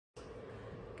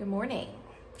Good morning.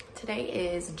 Today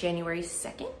is January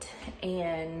 2nd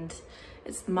and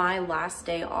it's my last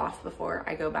day off before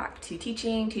I go back to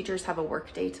teaching. Teachers have a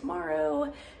work day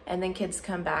tomorrow and then kids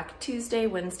come back Tuesday,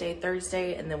 Wednesday,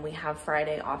 Thursday, and then we have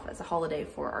Friday off as a holiday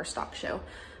for our stock show.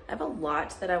 I have a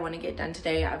lot that I want to get done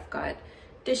today. I've got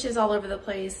dishes all over the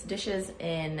place, dishes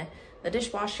in the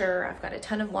dishwasher. I've got a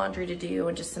ton of laundry to do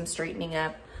and just some straightening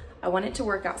up. I wanted to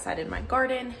work outside in my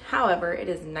garden. However, it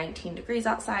is 19 degrees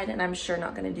outside and I'm sure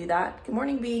not gonna do that. Good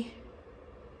morning, Bee.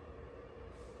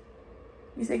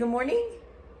 You say good morning?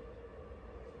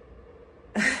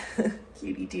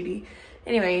 Cutie tootie.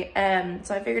 Anyway,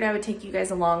 so I figured I would take you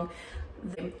guys along.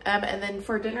 And then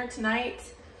for dinner tonight,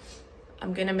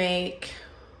 I'm gonna make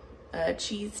a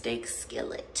cheesesteak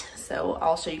skillet. So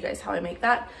I'll show you guys how I make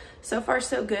that. So far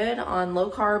so good on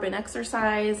low carb and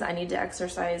exercise. I need to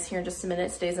exercise here in just a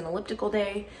minute. Today's an elliptical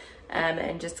day.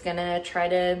 And just gonna try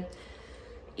to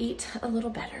eat a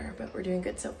little better, but we're doing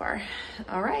good so far.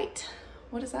 All right,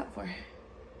 what is that for?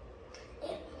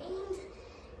 It means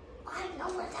no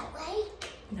one's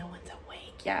awake. No one's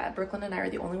awake. Yeah, Brooklyn and I are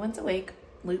the only ones awake.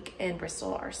 Luke and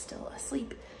Bristol are still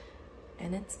asleep.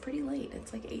 And it's pretty late,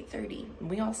 it's like 8:30.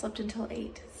 We all slept until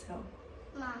 8, so.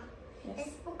 Mom, yes.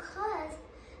 It's because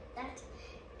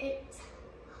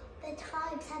the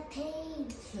times have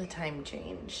changed. The time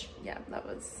change. Yeah, that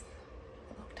was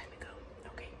a long time ago.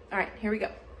 Okay, all right, here we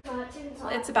go.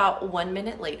 It's about 1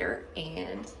 minute later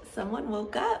and someone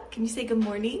woke up. Can you say good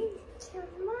morning? Good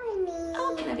morning.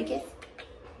 Oh, can I have a kiss?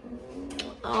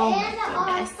 Oh, and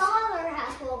our father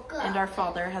has woken up. And our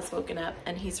father has woken up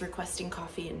and he's requesting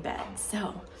coffee in bed.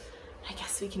 So I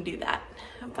guess we can do that.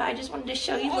 But I just wanted to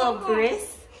show you little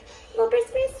Briss. Little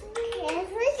Briss.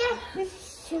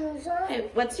 Hey,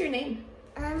 what's your name?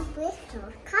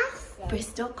 Bristol Carson.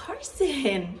 Bristol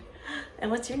Carson. And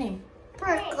what's your name?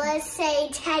 Brooklyn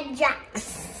Sage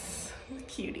Hendricks.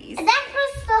 Cuties. And that's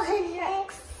Bristol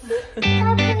Hendricks.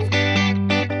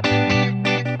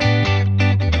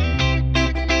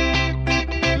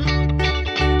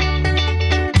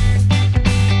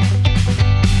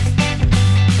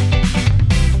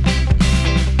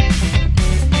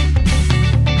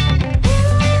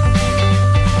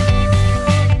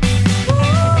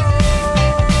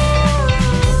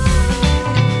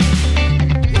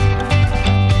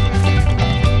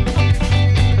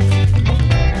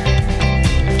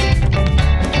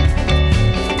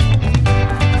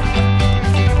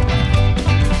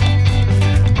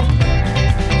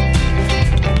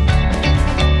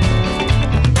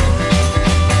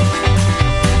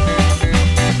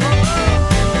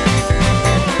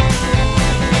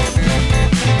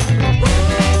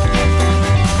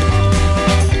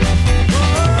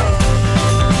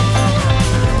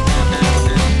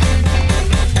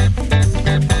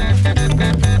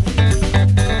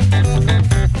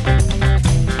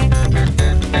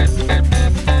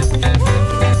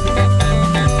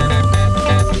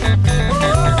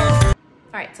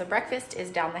 So breakfast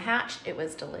is down the hatch. It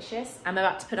was delicious. I'm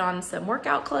about to put on some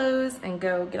workout clothes and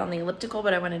go get on the elliptical,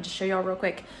 but I wanted to show y'all real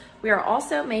quick. We are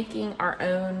also making our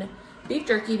own beef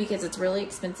jerky because it's really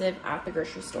expensive at the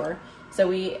grocery store. So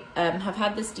we have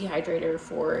had this dehydrator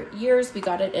for years. We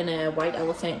got it in a White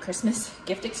Elephant Christmas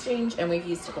gift exchange and we've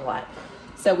used it a lot.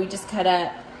 So we just cut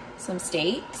up some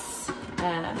steaks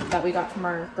that we got from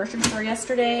our grocery store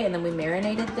yesterday, and then we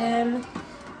marinated them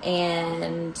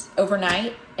and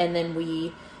overnight, and then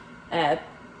we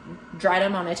dried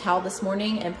them on a towel this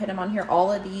morning and put them on here. All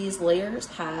of these layers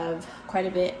have quite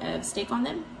a bit of steak on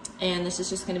them, and this is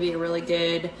just going to be a really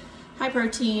good high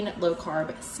protein, low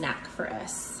carb snack for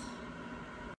us.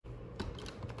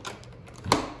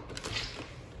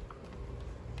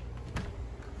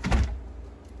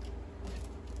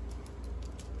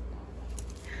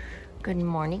 Good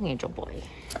morning, Angel Boy.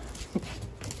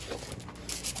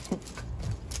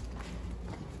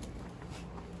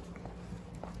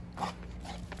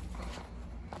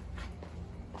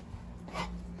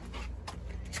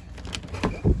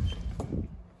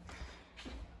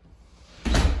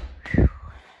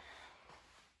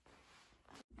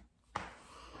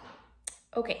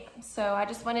 Okay, so I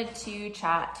just wanted to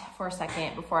chat for a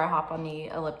second before I hop on the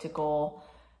elliptical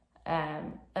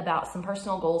about some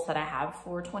personal goals that I have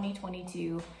for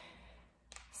 2022.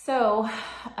 So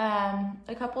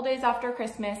a couple days after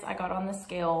Christmas, I got on the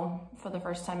scale for the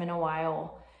first time in a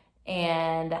while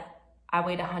and I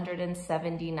weighed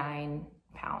 179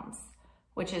 pounds,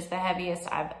 which is the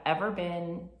heaviest I've ever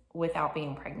been without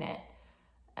being pregnant.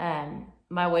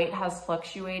 My weight has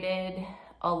fluctuated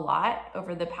a lot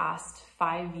over the past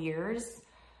 5 years.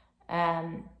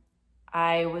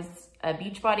 I was a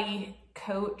Beachbody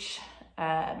coach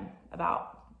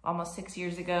about almost 6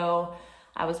 years ago.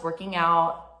 I was working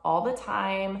out all the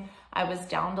time. I was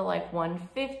down to like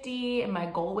 150 and my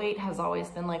goal weight has always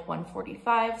been like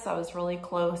 145. So I was really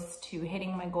close to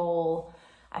hitting my goal.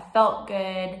 I felt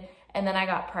good. And then I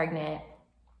got pregnant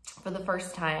for the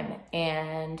first time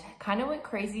and kind of went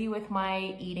crazy with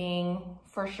my eating.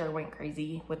 For sure went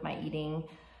crazy with my eating.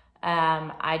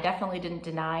 I definitely didn't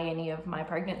deny any of my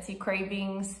pregnancy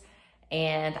cravings,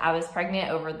 and I was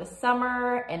pregnant over the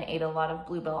summer and ate a lot of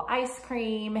Bluebell ice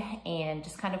cream and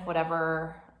just kind of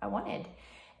whatever I wanted.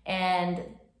 And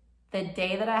the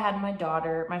day that I had my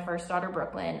daughter, my first daughter,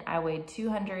 Brooklyn, I weighed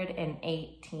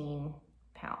 218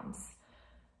 pounds,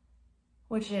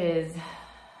 which is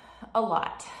a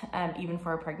lot, even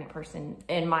for a pregnant person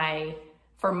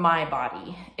for my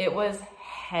body. It was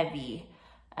heavy.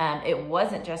 It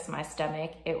wasn't just my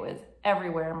stomach, it was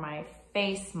everywhere. My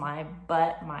face, my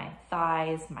butt, my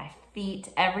thighs, my feet,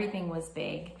 everything was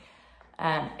big.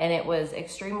 And it was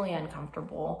extremely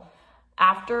uncomfortable.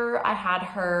 After I had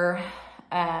her,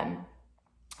 I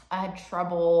had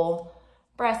trouble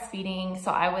breastfeeding. So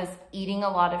I was eating a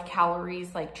lot of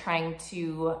calories, like trying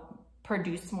to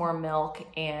produce more milk.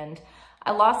 And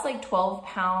I lost like 12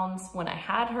 pounds when I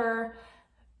had her,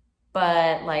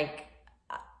 but like,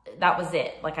 that was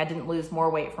it. Like I didn't lose more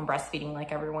weight from breastfeeding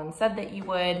like everyone said that you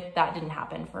would. That didn't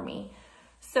happen for me.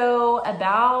 So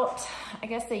about, I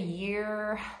guess a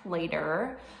year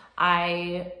later,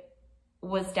 I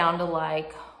was down to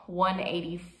like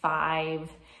 185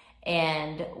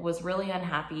 and was really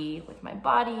unhappy with my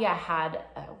body. I had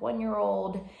a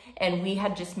 1-year-old and we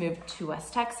had just moved to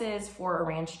West Texas for a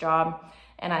ranch job.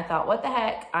 And I thought, what the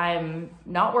heck, I'm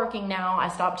not working now. I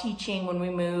stopped teaching when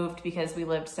we moved because we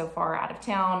lived so far out of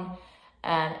town.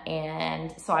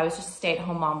 And so I was just a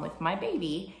stay-at-home mom with my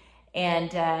baby.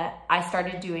 And I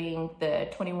started doing the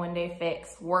 21-day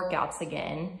fix workouts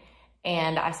again.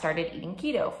 And I started eating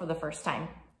keto for the first time.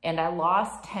 And I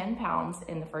lost 10 pounds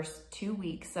in the first 2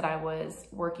 weeks that I was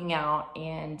working out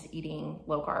and eating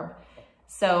low carb.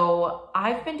 So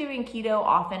I've been doing keto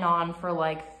off and on for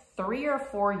like 3 or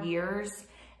 4 years.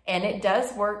 And it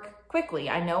does work quickly.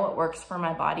 I know it works for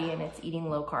my body and it's eating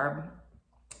low carb.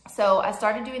 So I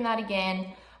started doing that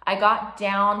again. I got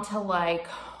down to like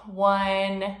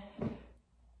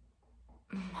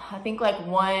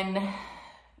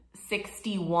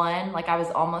 161. Like I was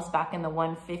almost back in the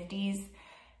 150s.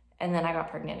 And then I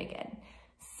got pregnant again.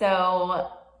 So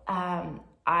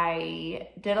I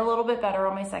did a little bit better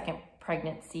on my second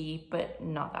pregnancy, but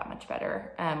not that much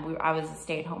better. I was a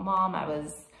stay-at-home mom. I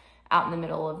was out in the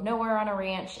middle of nowhere on a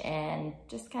ranch and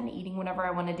just kind of eating whatever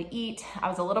I wanted to eat. I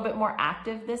was a little bit more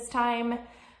active this time,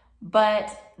 but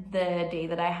the day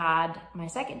that I had my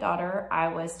second daughter, I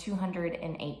was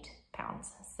 208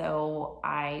 pounds. So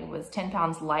I was 10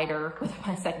 pounds lighter with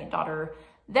my second daughter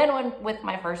than with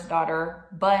my first daughter,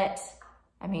 but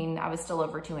I mean, I was still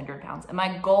over 200 pounds. And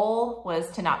my goal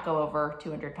was to not go over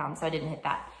 200 pounds, so I didn't hit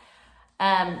that.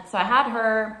 So I had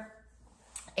her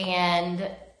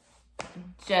and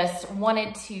just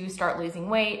wanted to start losing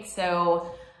weight.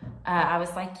 So I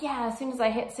was like, yeah, as soon as I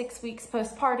hit 6 weeks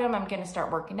postpartum, I'm gonna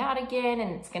start working out again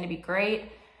and it's gonna be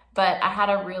great. But I had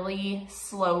a really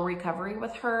slow recovery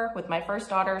with her. With my first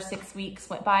daughter, 6 weeks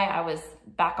went by, I was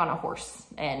back on a horse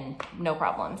and no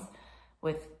problems.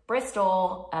 With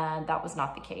Bristol, that was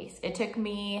not the case. It took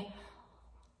me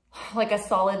like a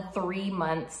solid 3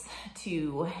 months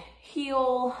to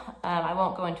heal. I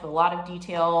won't go into a lot of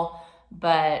detail,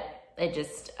 but it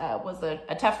just was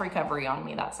a tough recovery on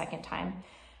me that second time.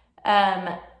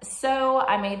 So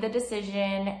I made the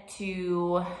decision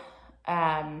to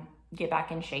get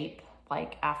back in shape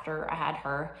like after I had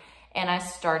her, and I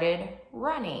started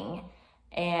running.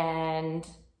 And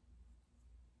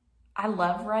I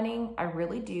love running, I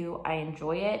really do. I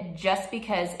enjoy it just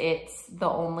because it's the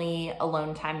only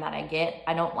alone time that I get.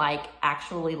 I don't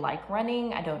actually like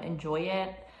running. I don't enjoy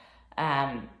it.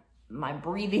 My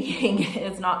breathing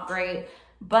is not great,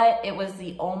 but it was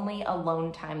the only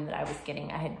alone time that I was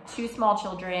getting. I had 2 small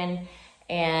children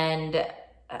and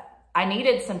I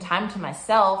needed some time to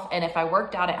myself. And if I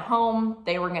worked out at home,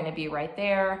 they were gonna be right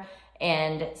there.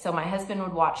 And so my husband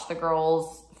would watch the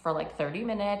girls for like 30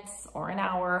 minutes or an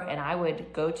hour, and I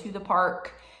would go to the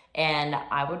park and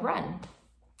I would run.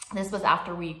 This was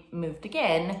after we moved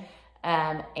again,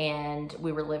 and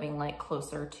we were living like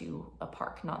closer to a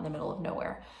park, not in the middle of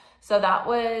nowhere. So that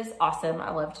was awesome.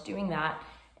 I loved doing that.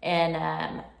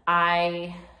 And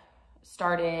I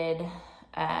started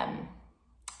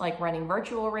like running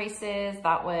virtual races.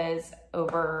 That was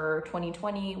over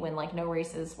 2020 when like no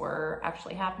races were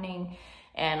actually happening.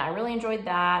 And I really enjoyed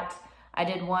that. I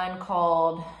did one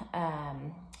called,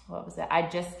 what was it? I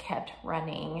just kept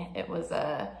running. It was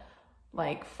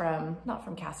like not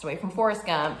from Castaway, from Forrest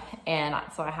Gump. And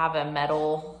so I have a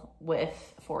medal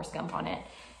with Forrest Gump on it.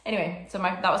 Anyway, so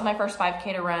that was my first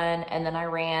 5K to run. And then I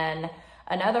ran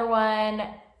another one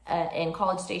in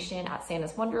College Station at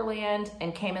Santa's Wonderland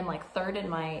and came in like third in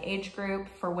my age group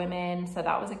for women. So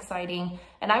that was exciting.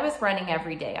 And I was running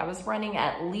every day. I was running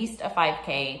at least a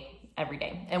 5K every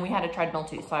day. And we had a treadmill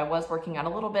too. So I was working out a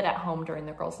little bit at home during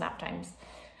the girls' nap times.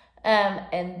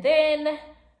 And then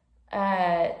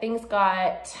things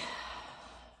got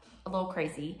a little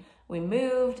crazy. We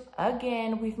moved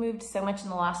again. We've moved so much in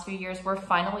the last few years. We're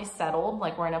finally settled.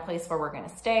 Like, we're in a place where we're going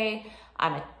to stay.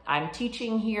 I'm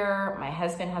teaching here. My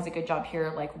husband has a good job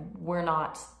here. Like, we're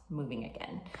not moving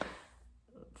again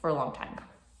for a long time.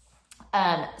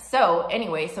 So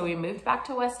anyway, so we moved back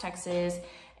to West Texas,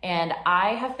 and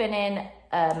I have been in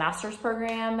a master's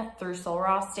program through Sul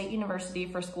Ross State University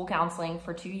for school counseling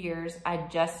for 2 years. I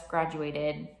just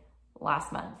graduated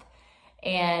last month.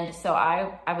 And so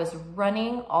I was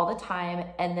running all the time,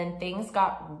 and then things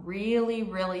got really,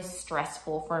 really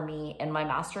stressful for me in my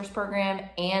master's program.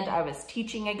 And I was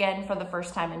teaching again for the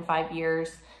first time in 5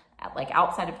 years, like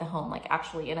outside of the home, like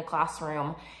actually in a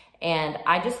classroom. And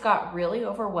I just got really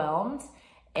overwhelmed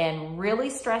and really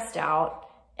stressed out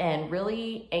and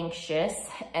really anxious.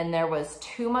 And there was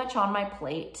too much on my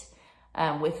plate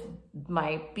with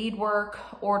my beadwork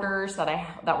orders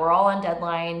that were all on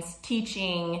deadlines,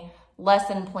 teaching,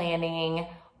 lesson planning,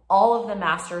 all of the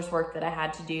master's work that I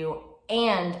had to do,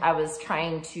 and I was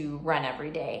trying to run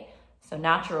every day. So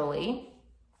naturally,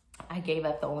 I gave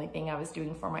up the only thing I was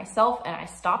doing for myself, and I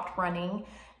stopped running,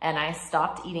 and I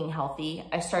stopped eating healthy.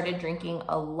 I started drinking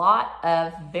a lot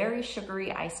of very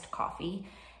sugary iced coffee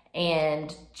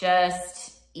and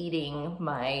just eating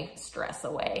my stress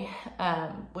away,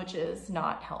 which is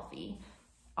not healthy,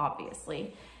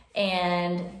 obviously.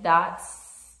 And that's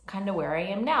kind of where I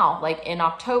am now. Like, in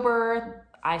October,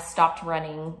 I stopped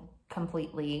running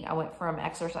completely. I went from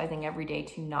exercising every day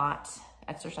to not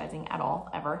exercising at all,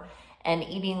 ever, and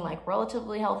eating like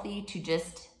relatively healthy to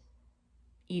just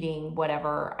eating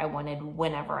whatever I wanted,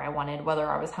 whenever I wanted, whether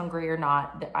I was hungry or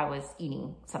not, that I was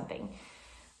eating something,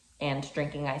 and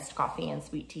drinking iced coffee and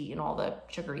sweet tea and all the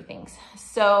sugary things.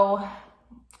 So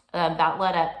that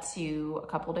led up to a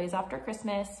couple days after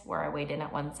Christmas, where I weighed in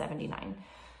at 179.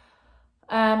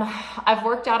 I've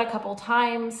worked out a couple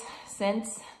times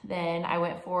since then. I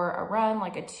went for a run,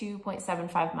 like a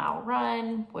 2.75 mile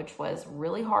run, which was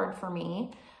really hard for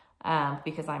me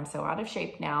because I'm so out of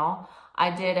shape now. I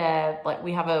did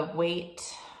we have a weight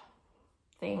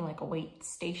thing, like a weight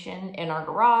station in our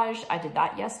garage. I did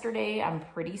that yesterday. I'm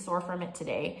pretty sore from it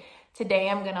today. Today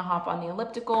I'm going to hop on the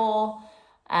elliptical,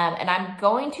 and I'm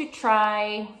going to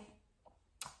try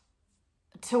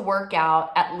to work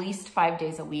out at least 5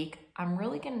 days a week. I'm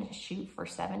really going to shoot for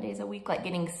 7 days a week, like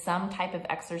getting some type of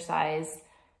exercise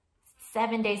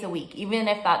 7 days a week, even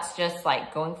if that's just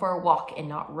like going for a walk and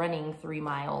not running 3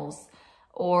 miles,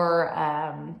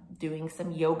 or doing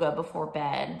some yoga before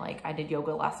bed. Like, I did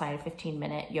yoga last night, a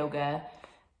 15-minute yoga,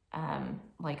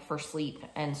 like for sleep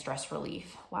and stress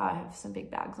relief. Wow, I have some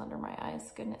big bags under my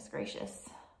eyes. Goodness gracious.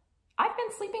 I've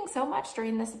been sleeping so much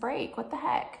during this break. What the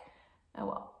heck? Oh,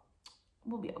 well,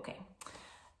 we'll be okay.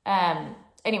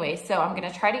 Anyway, so I'm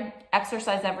going to try to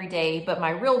exercise every day, but my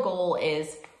real goal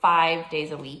is 5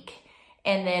 days a week.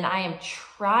 And then I am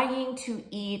trying to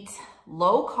eat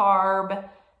low carb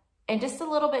and just a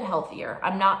little bit healthier.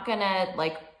 I'm not going to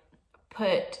like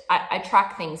I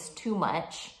track things too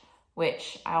much,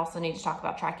 which I also need to talk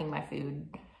about tracking my food.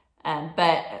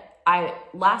 But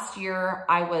last year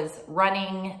I was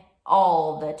running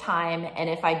all the time. And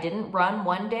if I didn't run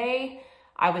one day,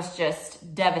 I was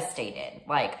just devastated.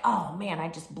 Like, oh man, I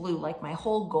just blew like my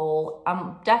whole goal.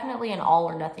 I'm definitely an all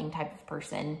or nothing type of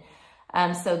person.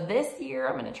 So this year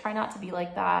I'm going to try not to be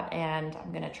like that. And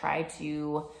I'm going to try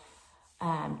to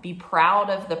be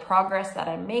proud of the progress that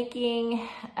I'm making.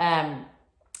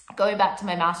 Going back to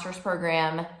my master's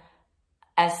program,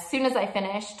 as soon as I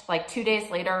finished, like 2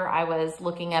 days later, I was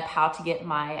looking up how to get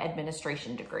my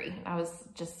administration degree. I was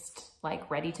just like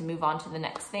ready to move on to the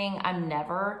next thing. I'm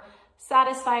never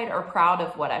satisfied or proud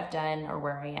of what I've done or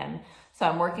where I am. So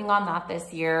I'm working on that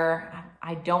this year.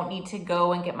 I don't need to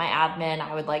go and get my admin.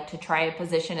 I would like to try a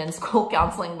position in school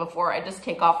counseling before I just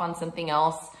take off on something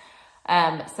else.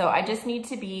 So I just need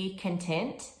to be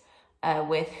content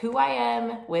with who I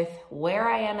am, with where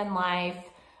I am in life,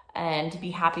 and to be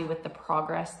happy with the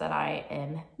progress that I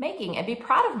am making, and be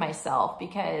proud of myself,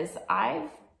 because I've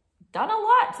done a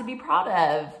lot to be proud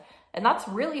of. And that's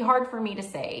really hard for me to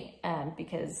say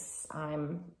because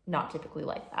I'm not typically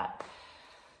like that.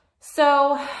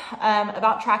 So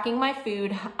about tracking my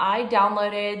food, I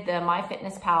downloaded the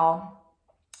MyFitnessPal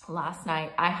last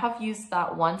night. I have used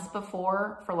that once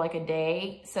before for like a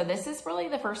day. So this is really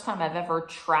the first time I've ever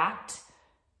tracked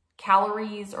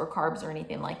calories or carbs or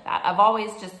anything like that. I've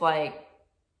always just like,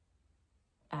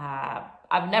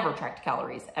 I've never tracked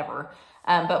calories ever.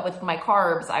 But with my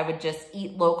carbs, I would just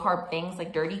eat low carb things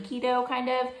like dirty keto kind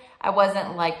of. I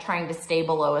wasn't like trying to stay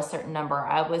below a certain number.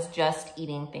 I was just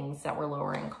eating things that were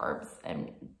lower in carbs,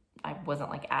 and I wasn't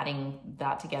like adding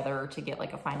that together to get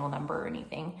like a final number or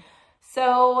anything.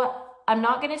 So I'm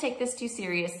not gonna take this too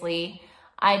seriously.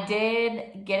 I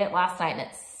did get it last night and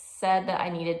it said that I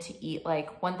needed to eat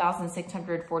like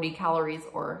 1,640 calories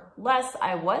or less.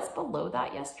 I was below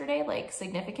that yesterday, like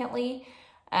significantly,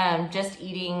 just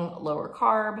eating lower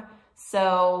carb.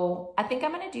 So I think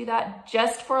I'm gonna do that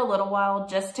just for a little while,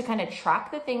 just to kind of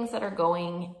track the things that are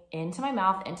going into my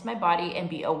mouth, into my body, and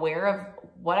be aware of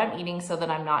what I'm eating so that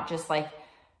I'm not just like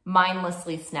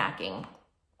mindlessly snacking.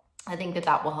 I think that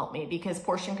that will help me, because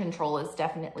portion control is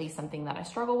definitely something that I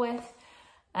struggle with.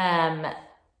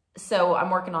 So I'm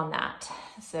working on that.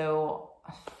 So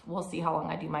we'll see how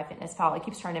long I do MyFitnessPal. It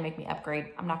keeps trying to make me upgrade.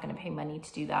 I'm not gonna pay money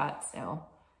to do that, so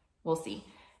we'll see.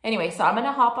 Anyway, so I'm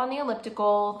gonna hop on the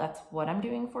elliptical. That's what I'm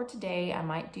doing for today. I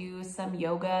might do some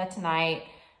yoga tonight.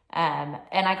 And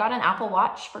I got an Apple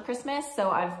Watch for Christmas.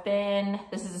 So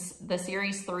this is the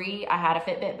Series 3. I had a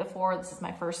Fitbit before. This is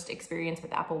my first experience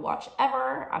with Apple Watch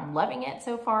ever. I'm loving it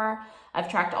so far. I've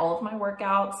tracked all of my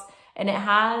workouts, and it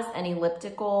has an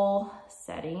elliptical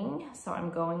setting. So I'm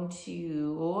going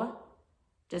to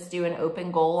just do an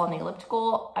open goal on the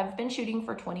elliptical. I've been shooting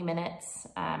for 20 minutes.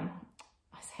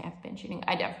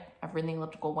 I've ridden the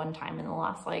elliptical one time in the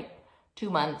last like 2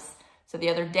 months. So the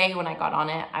other day when I got on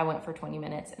it, I went for 20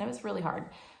 minutes and it was really hard.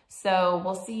 So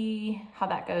we'll see how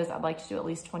that goes. I'd like to do at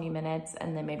least 20 minutes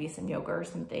and then maybe some yoga or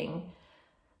something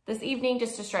this evening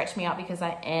just to stretch me out, because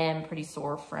I am pretty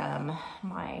sore from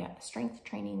my strength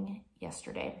training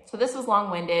yesterday. So this was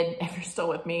long-winded. If you're still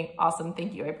with me, awesome.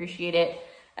 Thank you. I appreciate it.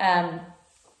 And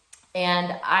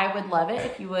I would love it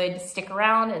if you would stick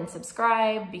around and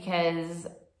subscribe, because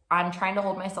I'm trying to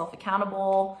hold myself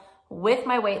accountable with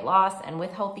my weight loss and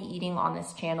with healthy eating on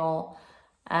this channel.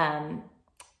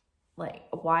 Like,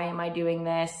 why am I doing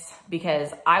this?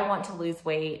 Because I want to lose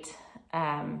weight.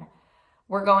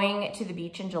 We're going to the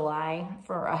beach in July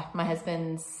for my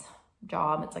husband's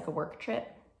job. It's like a work trip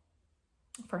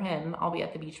for him. I'll be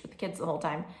at the beach with the kids the whole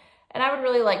time. And I would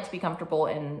really like to be comfortable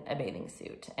in a bathing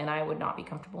suit, and I would not be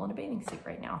comfortable in a bathing suit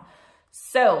right now.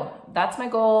 So that's my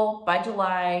goal. By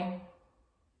July,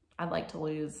 I'd like to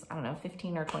lose, I don't know,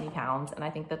 15 or 20 pounds. And I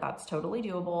think that that's totally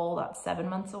doable. That's 7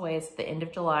 months away. It's the end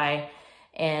of July.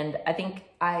 And I think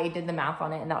I did the math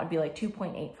on it, and that would be like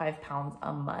 2.85 pounds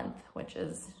a month, which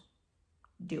is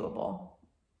doable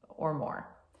or more.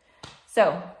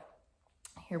 So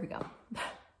here we go.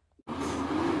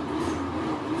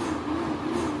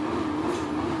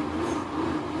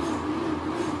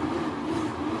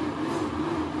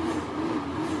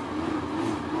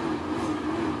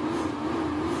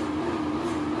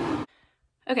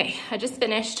 Okay, I just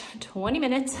finished 20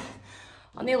 minutes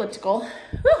on the elliptical.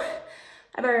 Whew.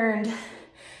 I burned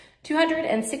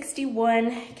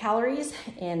 261 calories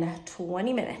in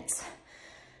 20 minutes.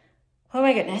 Oh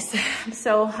my goodness, I'm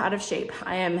so out of shape.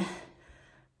 I am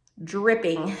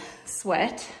dripping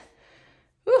sweat.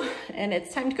 Whew. And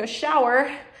it's time to go shower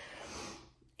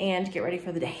and get ready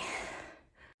for the day.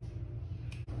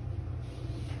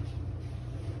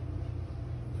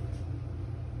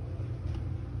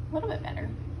 A little bit better.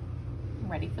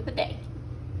 I'm ready for the day.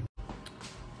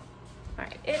 All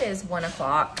right, it is 1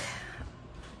 o'clock.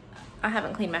 I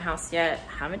haven't cleaned my house yet.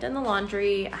 I haven't done the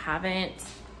laundry. I haven't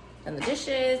done the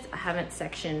dishes. I haven't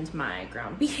sectioned my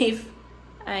ground beef.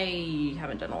 I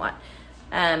haven't done a lot.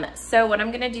 So what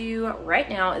I'm gonna do right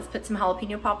now is put some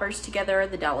jalapeno poppers together.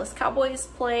 The Dallas Cowboys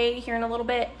play here in a little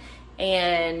bit,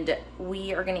 and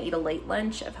we are gonna eat a late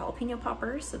lunch of jalapeno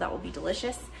poppers, so that will be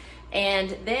delicious.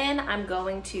 And then I'm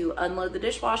going to unload the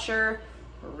dishwasher,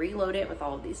 reload it with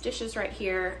all of these dishes right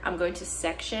here. I'm going to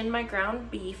section my ground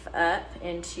beef up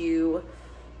into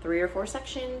 3 or 4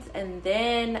 sections, and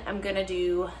then I'm gonna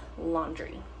do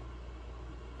laundry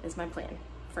is my plan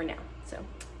for now. So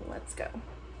let's go.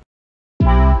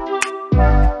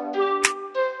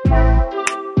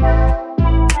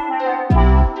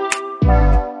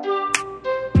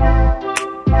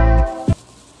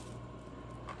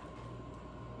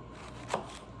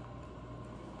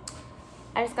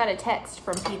 I just got a text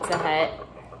from Pizza Hut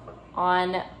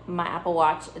on my Apple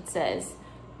Watch. It says,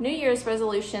 New Year's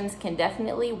resolutions can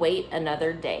definitely wait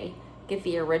another day. Get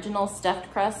the original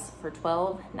stuffed crust for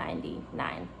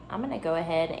 $12.99. I'm gonna go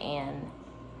ahead and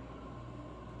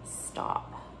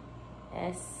stop.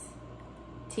 S-T-O-P.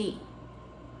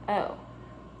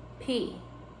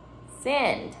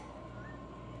 Send.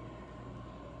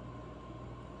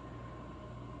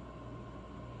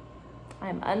 I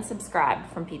am unsubscribed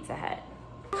from Pizza Hut.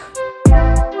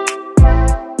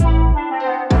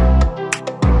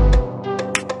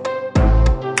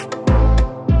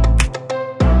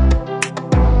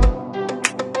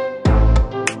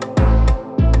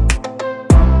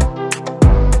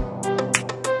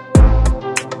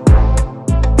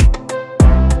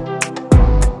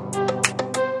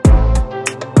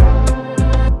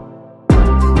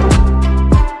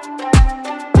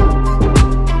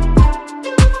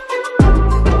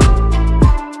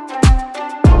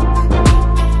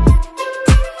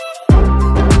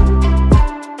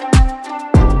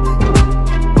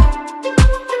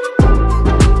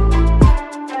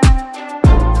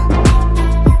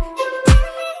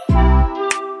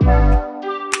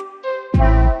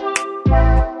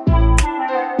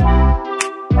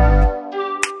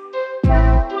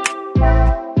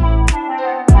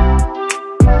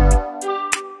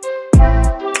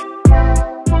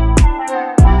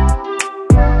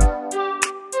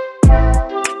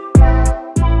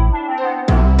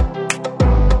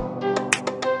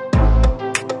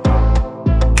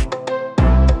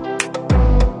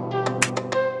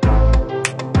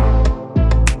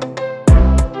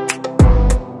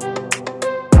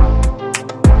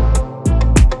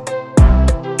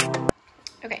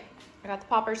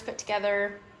 Poppers put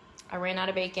together. I ran out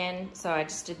of bacon, so I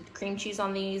just did cream cheese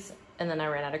on these, and then I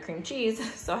ran out of cream cheese,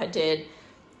 so I did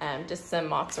just some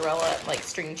mozzarella, like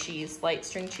string cheese, light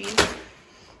string cheese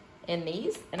in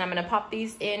these. And I'm gonna pop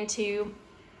these into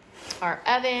our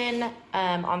oven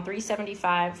on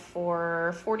 375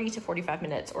 for 40 to 45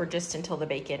 minutes, or just until the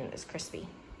bacon is crispy.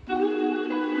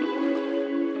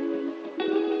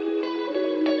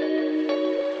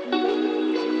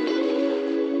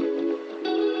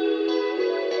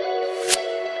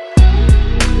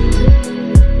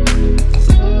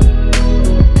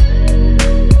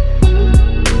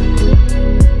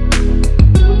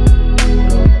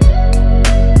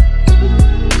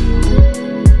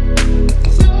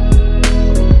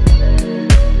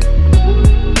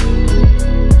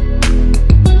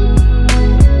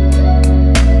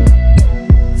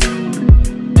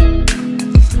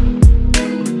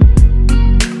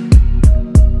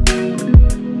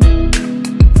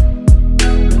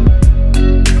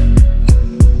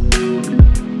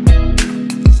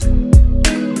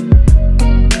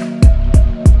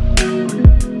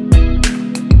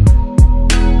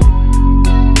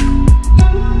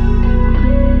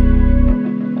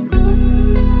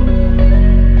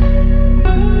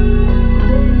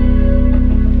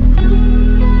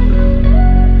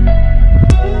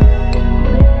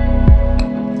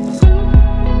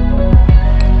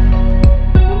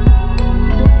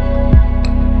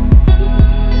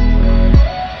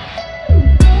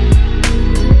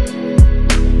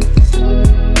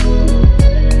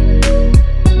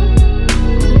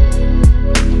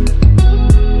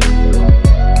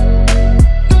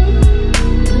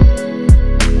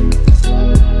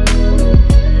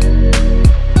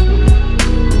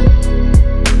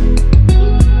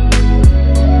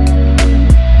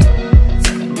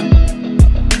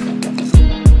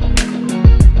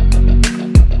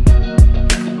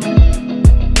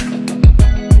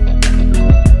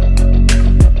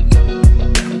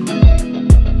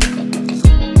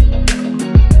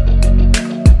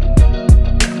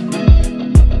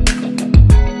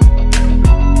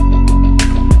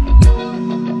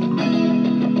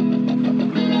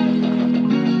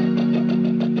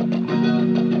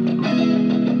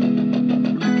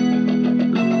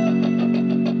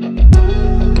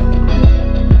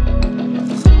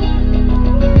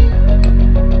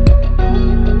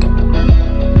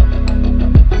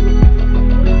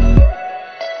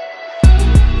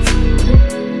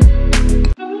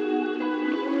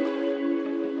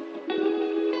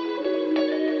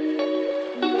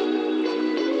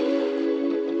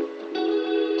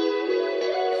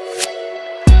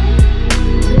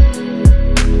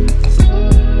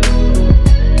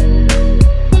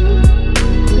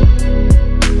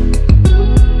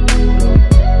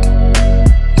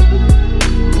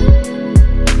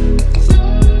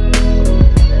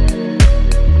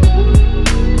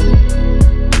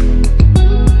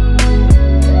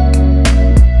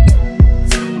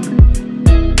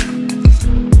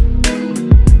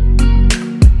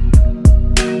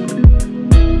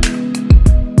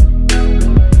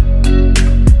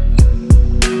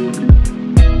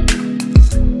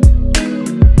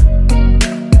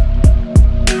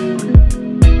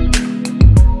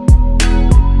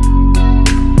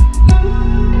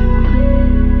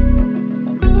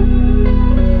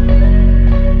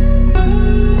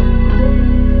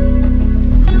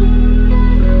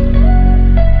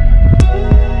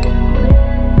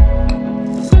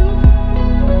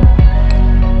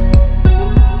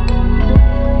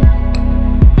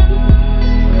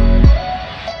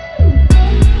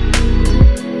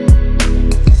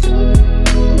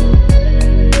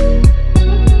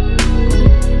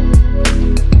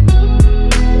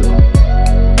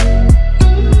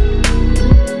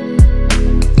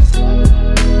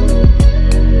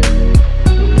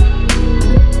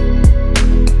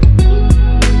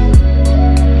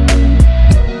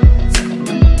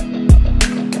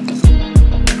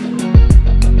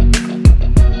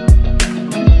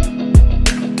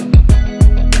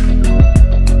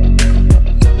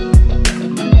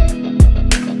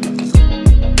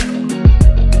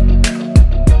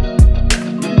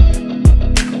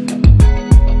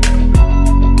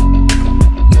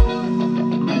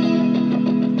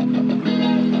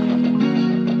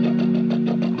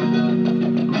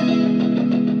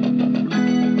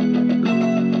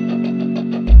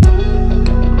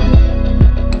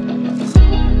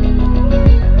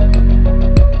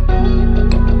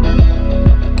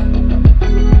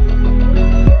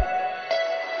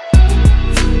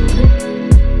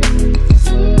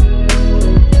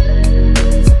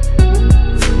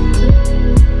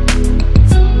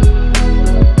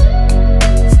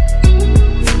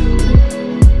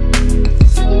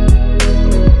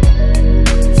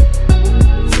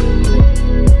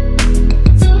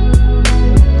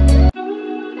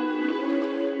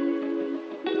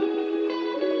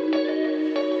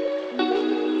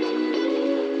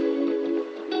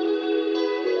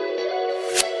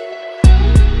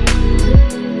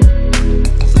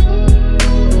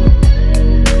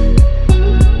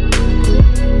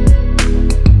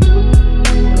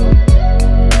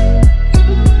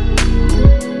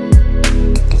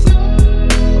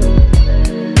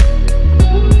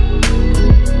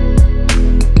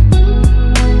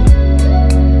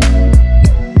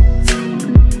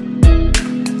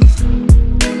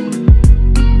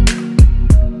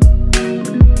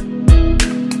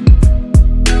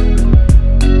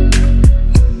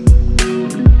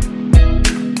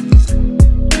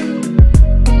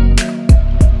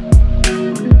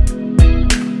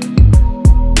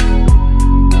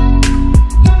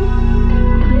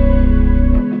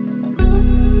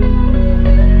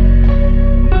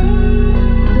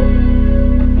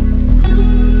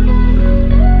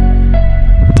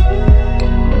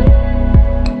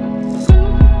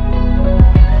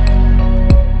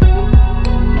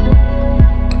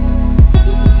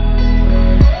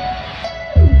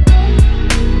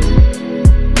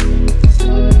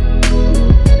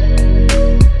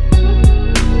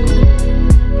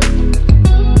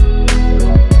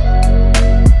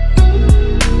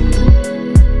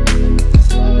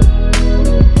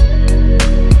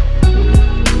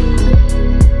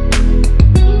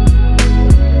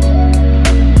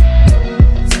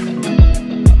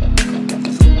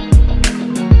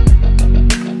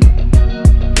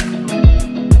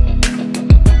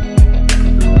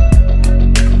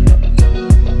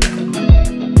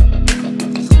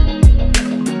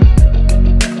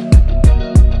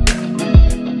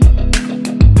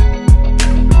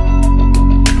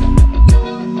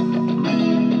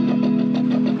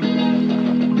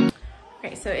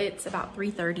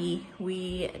 3:30.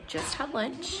 We just had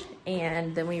lunch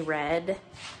and then we read,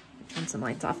 turn some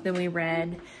lights off, then we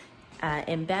read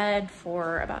in bed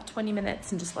for about 20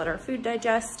 minutes and just let our food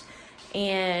digest.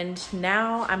 And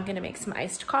now I'm gonna make some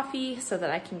iced coffee so that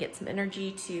I can get some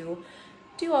energy to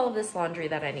do all of this laundry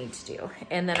that I need to do.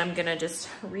 And then I'm gonna just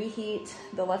reheat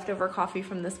the leftover coffee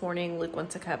from this morning. Luke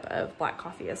wants a cup of black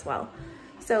coffee as well.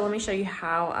 So let me show you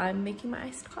how I'm making my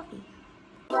iced coffee.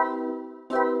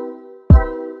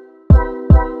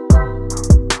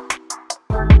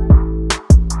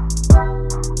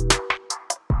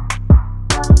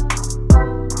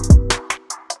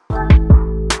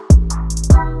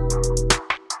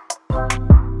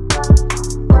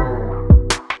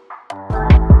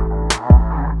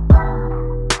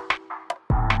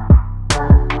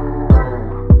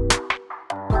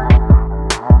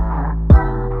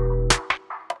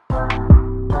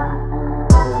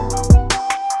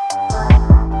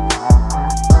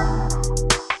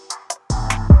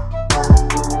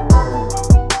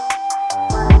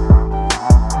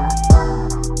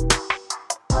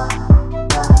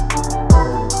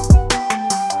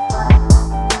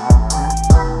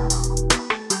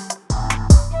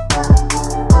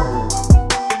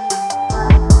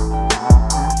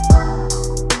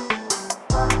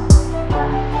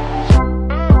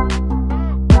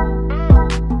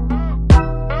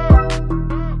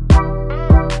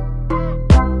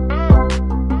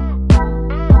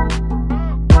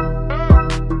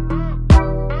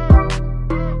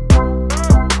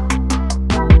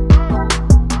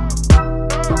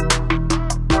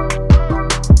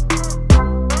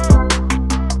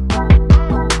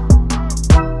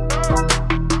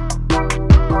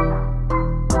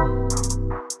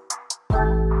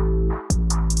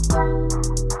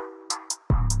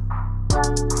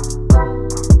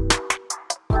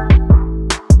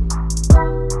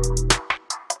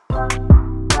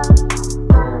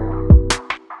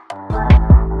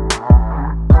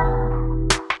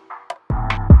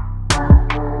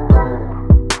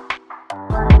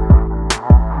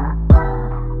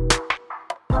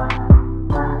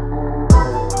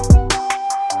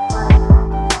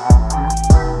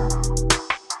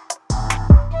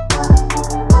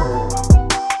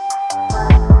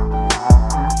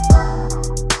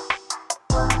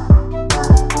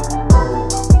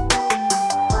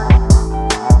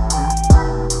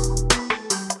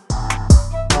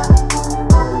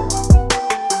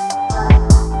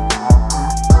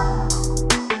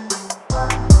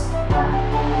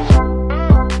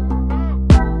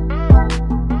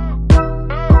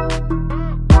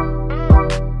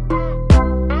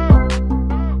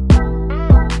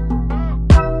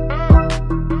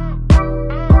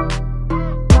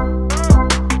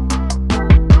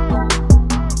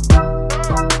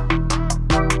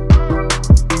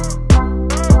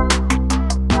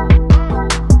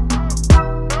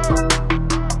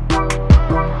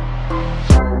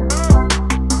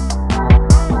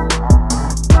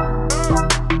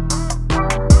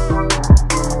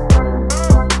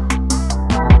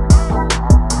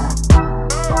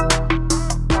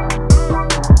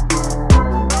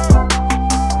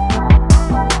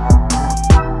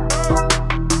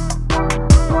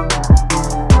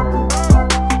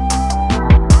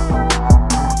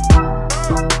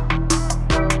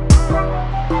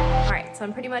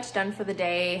 Done for the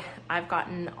day. I've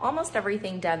gotten almost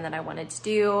everything done that I wanted to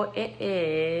do. It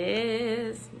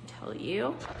is, let me tell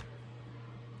you,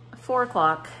 4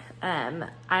 o'clock.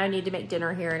 I need to make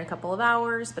dinner here in a couple of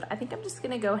hours, but I think I'm just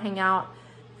gonna go hang out,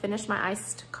 finish my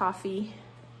iced coffee.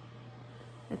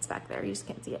 It's back there, you just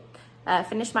can't see it.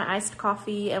 Finish my iced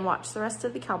coffee and watch the rest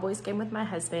of the Cowboys game with my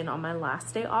husband on my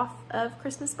last day off of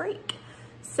Christmas break.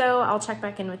 So I'll check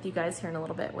back in with you guys here in a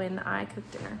little bit when I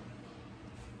cook dinner.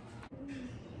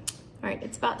 All right,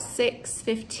 it's about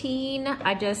 6:15.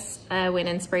 I just went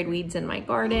and sprayed weeds in my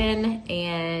garden,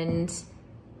 and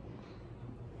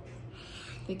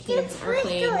the kids are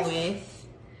playing with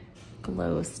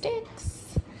glow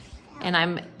sticks. And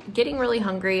I'm getting really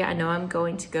hungry. I know I'm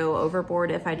going to go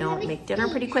overboard if I don't make dinner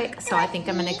pretty quick, so I think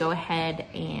I'm gonna go ahead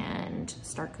and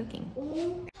start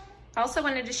cooking. I also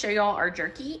wanted to show y'all our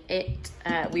jerky.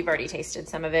 We've already tasted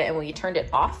some of it and we turned it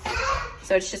off.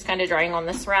 So it's just kind of drying on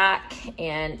this rack,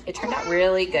 and it turned out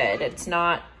really good. It's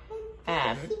not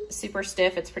super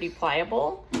stiff, it's pretty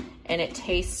pliable, and it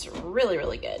tastes really,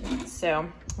 really good. So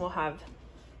we'll have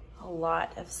a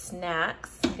lot of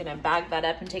snacks. I'm gonna bag that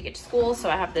up and take it to school, so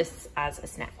I have this as a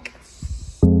snack.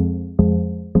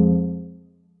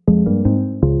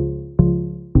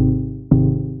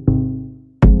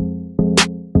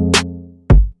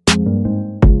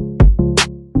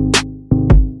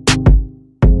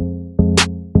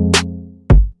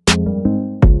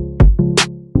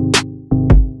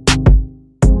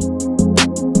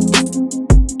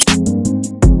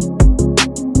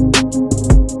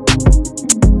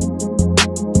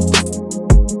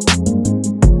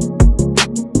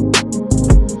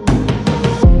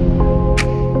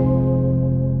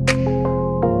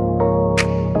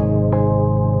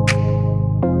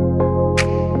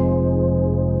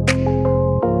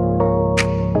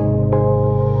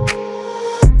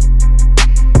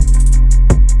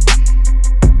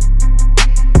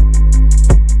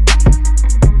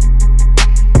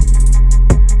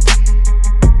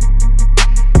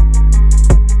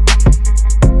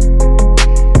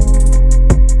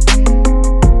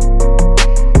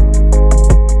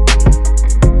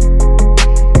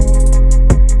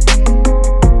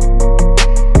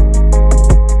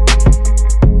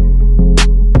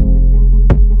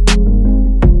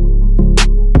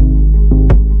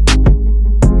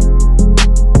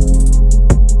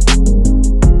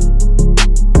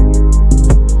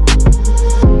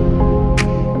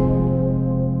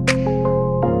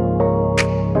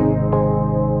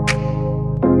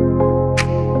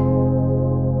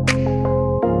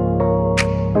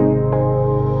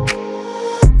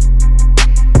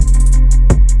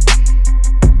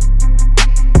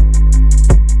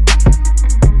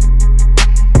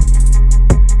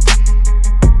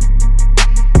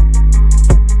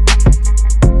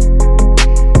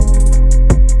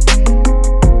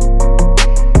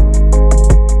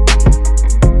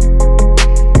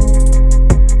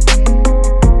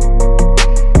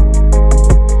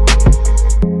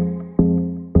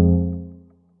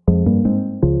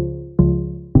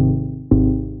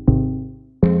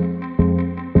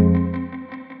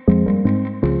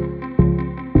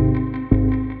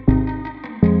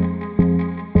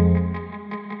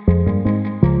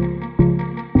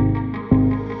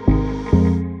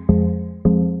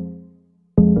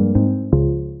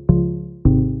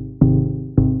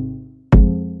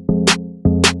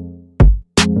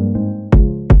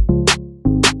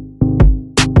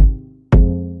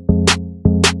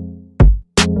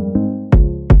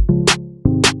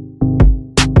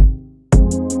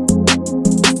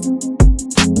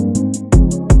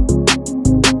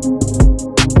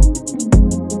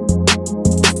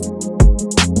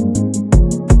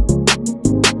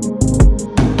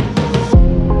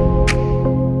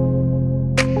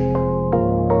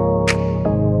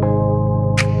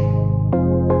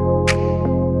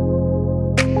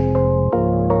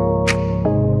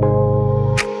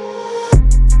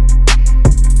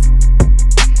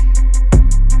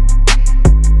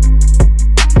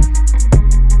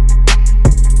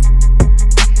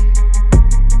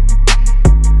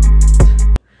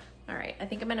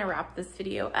 think I'm gonna wrap this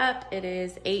video up. It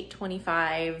is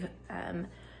 8:25.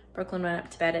 Brooklyn went up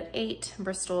to bed at 8.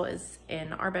 Bristol is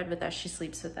in our bed with us. She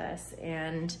sleeps with us.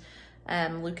 And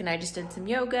Luke and I just did some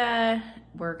yoga.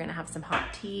 We're gonna have some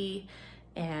hot tea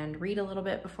and read a little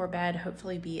bit before bed,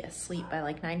 hopefully be asleep by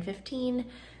like 9:15.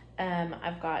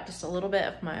 I've got just a little bit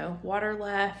of my water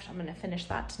left. I'm gonna finish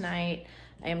that tonight.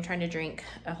 I am trying to drink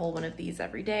a whole one of these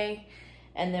every day.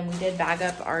 And then we did bag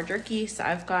up our jerky. So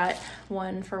I've got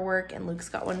one for work and Luke's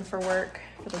got one for work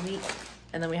for the week.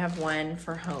 And then we have one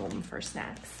for home for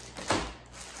snacks.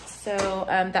 So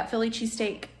that Philly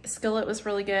cheesesteak skillet was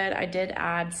really good. I did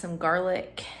add some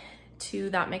garlic to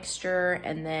that mixture,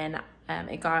 and then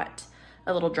it got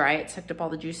a little dry. It sucked up all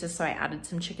the juices, so I added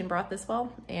some chicken broth as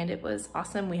well, and it was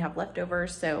awesome. We have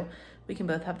leftovers, so we can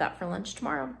both have that for lunch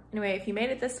tomorrow. Anyway, if you made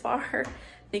it this far,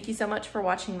 thank you so much for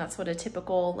watching. That's what a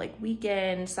typical like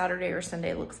weekend, Saturday or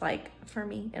Sunday looks like for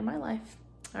me in my life.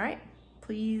 All right,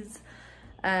 please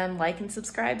like and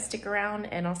subscribe, stick around,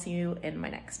 and I'll see you in my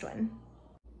next one.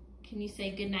 Can you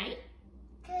say good night?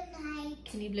 Good night.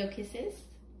 Can you blow kisses?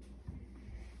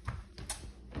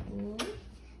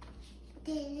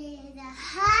 This is a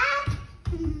hug.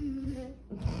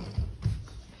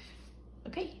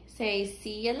 Okay, say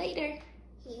see you later.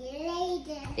 See you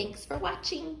later. Thanks for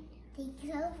watching. Thanks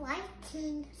for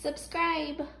watching.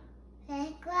 Subscribe.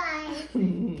 Subscribe.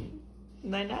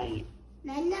 Night night.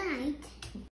 Night night.